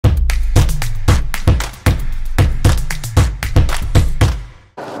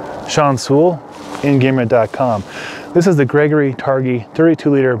Sean Sewell, Engearment.com. This is the Gregory Targhee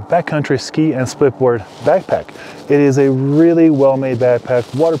 32-liter backcountry ski and splitboard backpack. It is a really well-made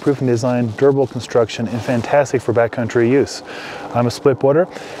backpack, waterproof in design, durable construction, and fantastic for backcountry use. I'm a splitboarder,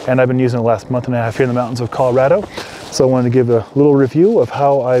 and I've been using it the last month and a half here in the mountains of Colorado. So I wanted to give a little review of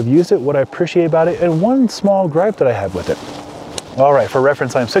how I've used it, what I appreciate about it, and one small gripe that I have with it. All right, for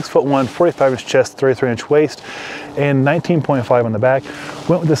reference, I'm 6'1", 45-inch chest, 33-inch waist, and 19.5 on the back.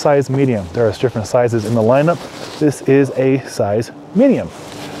 Went with the size medium. There are different sizes in the lineup. This is a size medium.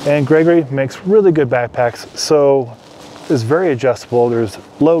 And Gregory makes really good backpacks, so it's very adjustable. There's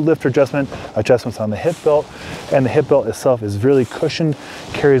load lift adjustments on the hip belt, and the hip belt itself is really cushioned,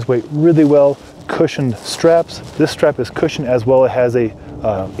 carries weight really well, cushioned straps. This strap is cushioned as well. It has a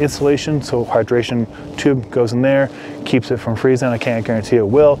insulation, so hydration tube goes in there, keeps it from freezing. I can't guarantee it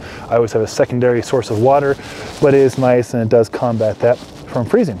will. I always have a secondary source of water, but it is nice and it does combat that from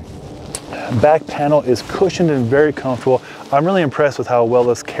freezing. Back panel is cushioned and very comfortable. I'm really impressed with how well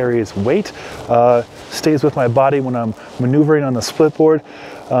this carries weight. Stays with my body when I'm maneuvering on the splitboard.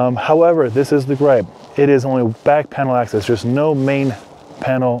 However, this is the gripe. It is only back panel access. There's no main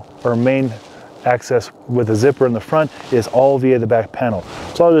panel or main access with a zipper in the front. Is all via the back panel.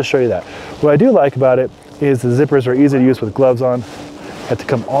 So I'll just show you that. What I do like about it is the zippers are easy to use with gloves on. Have to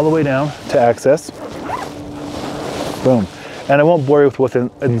come all the way down to access. Boom. And I won't bore you with what's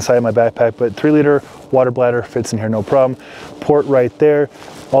inside my backpack, but 3-liter water bladder fits in here no problem. Port right there.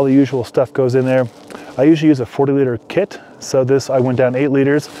 All the usual stuff goes in there. I usually use a 40-liter kit. So this, I went down 8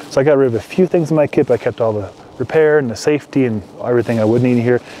 liters. So I got rid of a few things in my kit, but I kept all the repair and the safety and everything I would need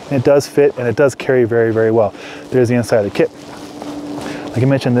here, and it does fit and it does carry very, very well. There's the inside of the kit. Like I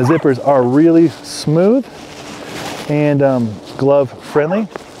mentioned, the zippers are really smooth and glove friendly.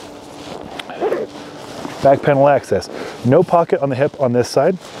 Back panel access. No pocket on the hip on this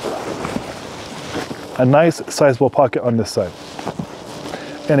side. A nice sizable pocket on this side.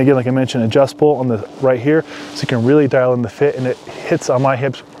 And again, like I mentioned, adjustable on the right here, so you can really dial in the fit, and it hits on my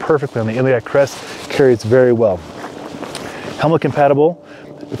hips perfectly on the iliac crest, carries very well. Helmet compatible.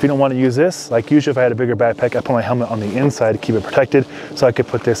 If you don't want to use this, like usually if I had a bigger backpack, I put my helmet on the inside to keep it protected, so I could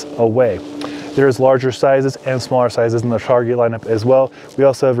put this away. There's larger sizes and smaller sizes in the Targhee lineup as well. We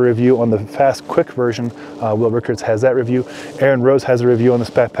also have a review on the fast, quick version. Will Rickards has that review. Aaron Rose has a review on this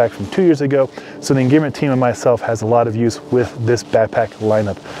backpack from 2 years ago. So the Engearment team and myself has a lot of use with this backpack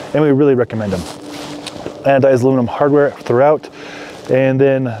lineup, and we really recommend them. Anodized aluminum hardware throughout, and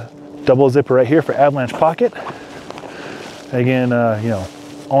then double zipper right here for avalanche pocket. Again, you know,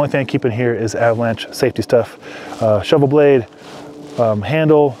 only thing I keep in here is avalanche safety stuff. Shovel blade,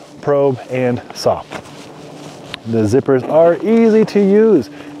 handle, probe, and saw. The zippers are easy to use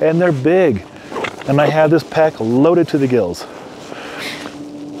and they're big, and I have this pack loaded to the gills.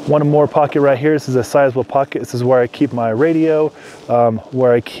 One more pocket right here. This is a sizable pocket. This is where I keep my radio,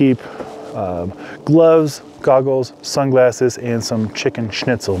 where I keep gloves, goggles, sunglasses, and some chicken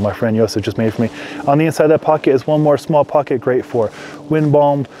schnitzel my friend Yosef just made for me. On the inside of that pocket is one more small pocket, great for wind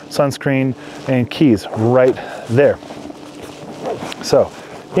balm, sunscreen, and keys right there. So,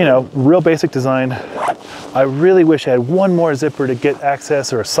 you know, real basic design. I really wish I had one more zipper to get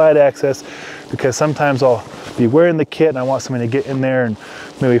access or a side access, because sometimes I'll be wearing the kit and I want somebody to get in there and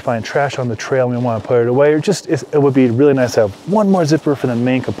maybe find trash on the trail and we want to put it away, or just it would be really nice to have one more zipper for the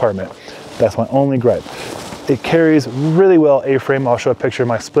main compartment. That's my only gripe. It carries really well A-frame. I'll show a picture of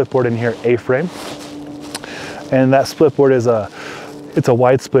my splitboard in here, A-frame. And that splitboard is it's a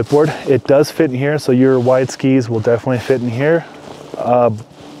wide splitboard. It does fit in here, so your wide skis will definitely fit in here.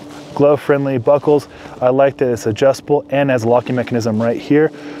 Glove friendly buckles. I like that it's adjustable and has a locking mechanism right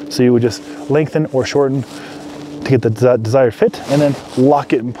here, so you would just lengthen or shorten to get the desired fit and then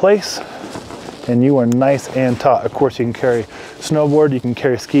lock it in place, and you are nice and taut. Of course, you can carry snowboard, you can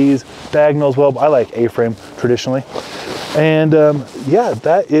carry skis, diagonal as well, but I like A-frame traditionally. And yeah,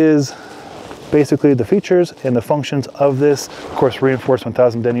 that is basically the features and the functions of this. Of course, reinforced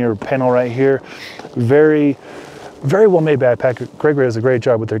 1000 denier panel right here. Very well made backpack. Gregory does a great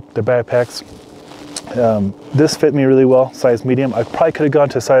job with their backpacks. This fit me really well, size medium. I probably could have gone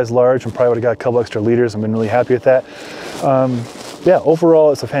to a size large and probably would have got a couple extra liters. I've been really happy with that. Yeah,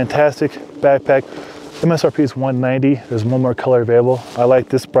 overall it's a fantastic backpack. MSRP is $190. There's one more color available. I like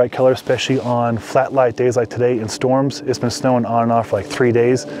this bright color, especially on flat light days like today in storms. It's been snowing on and off for like 3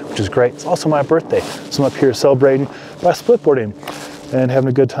 days, which is great. It's also my birthday, so I'm up here celebrating by splitboarding and having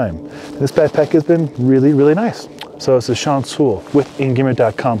a good time. This backpack has been really, really nice. So this is Sean Sewell with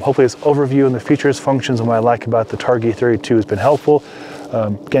Engearment.com. Hopefully this overview and the features, functions, and what I like about the Targhee 32 has been helpful.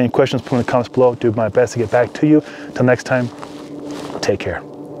 Get any questions, put them in the comments below. Do my best to get back to you. Till next time, take care.